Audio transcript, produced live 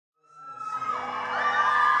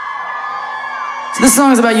So this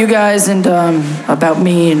song is about you guys and about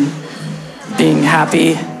me and being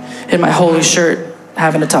happy in my holy shirt,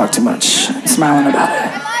 having to talk too much, and smiling about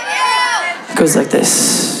it. It goes like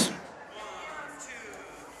this.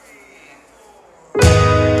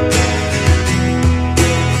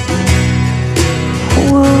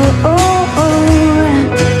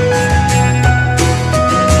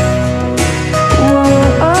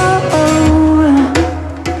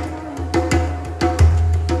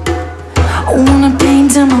 I wanna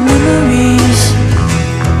paint down my memories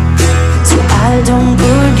so I don't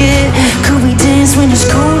forget. Could we dance when it's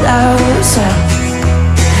cold outside?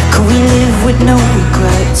 Could we live with no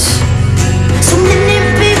regrets? So many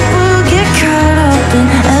people get caught up in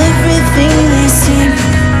everything they see,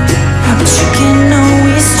 but you can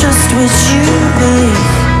always trust what you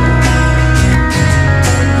believe.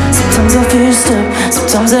 Sometimes I feel stuck,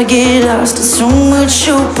 sometimes I get lost. There's so much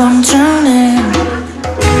hope, I'm drowning.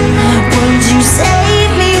 Would you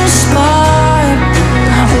save me a spark?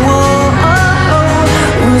 Whoa,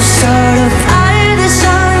 we'll start a fire that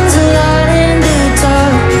shines a light in the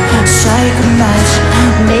dark. Strike a match,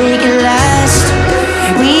 make it last.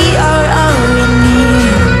 We are all we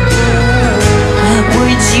need.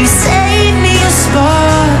 Would you save me a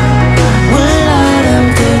spark? We'll light up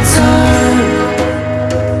the dark.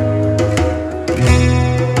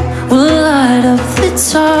 We'll light up the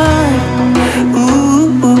dark.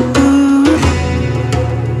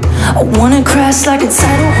 I wanna crash like a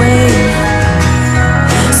tidal wave,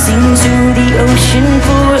 sing to the ocean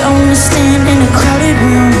floor. I wanna stand in a crowded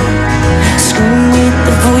room, scream with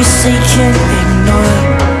the voice they can't ignore.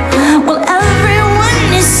 While everyone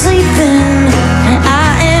is sleeping, I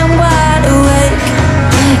am wide awake,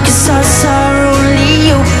 'cause hearts are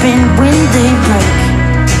only open when they break.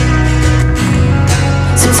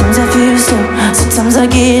 Sometimes I feel stuck, sometimes I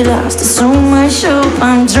get lost. There's so much hope,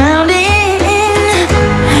 I'm drowning.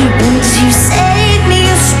 Would you save me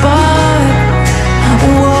a spark?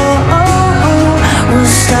 Whoa,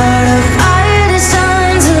 we'll start a fire that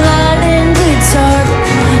shines a light in the dark.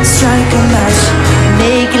 Strike a match,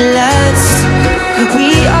 make it last. We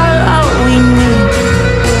are all we need.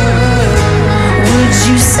 Would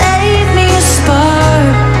you save me a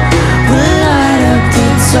spark? We'll light up the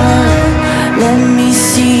dark. Let me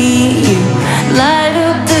see you light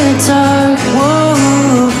up the dark.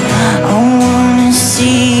 Whoa, I wanna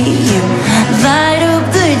see you light up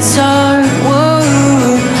the dark.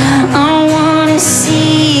 Whoa, I wanna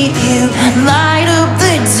see you light up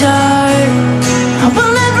the dark.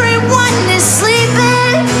 While everyone is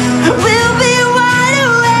sleeping, we'll be wide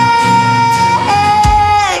awake.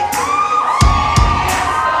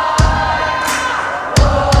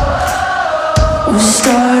 We'll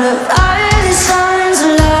start a fire that shines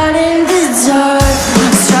a light in the dark.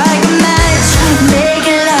 Strike a match, make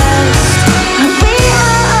it last. We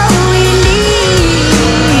are all we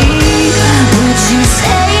need. Would you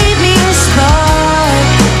save me a spark?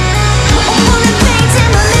 I wanna paint in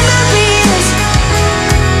my memories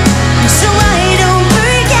so I don't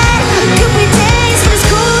forget. Could we dance when it's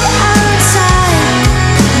cold outside?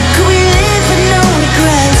 Could we live with no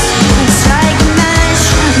regrets? Strike a match,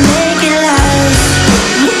 make it last.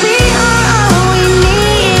 We are all we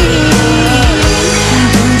need.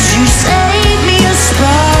 Would you save me a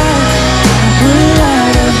spark? We'll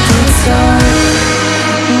light up the dark.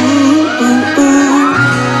 Ooh, ooh, ooh.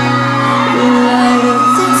 We'll light up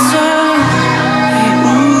the dark.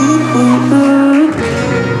 Ooh, ooh, ooh.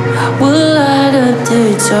 We'll light up the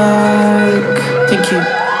dark. Thank you.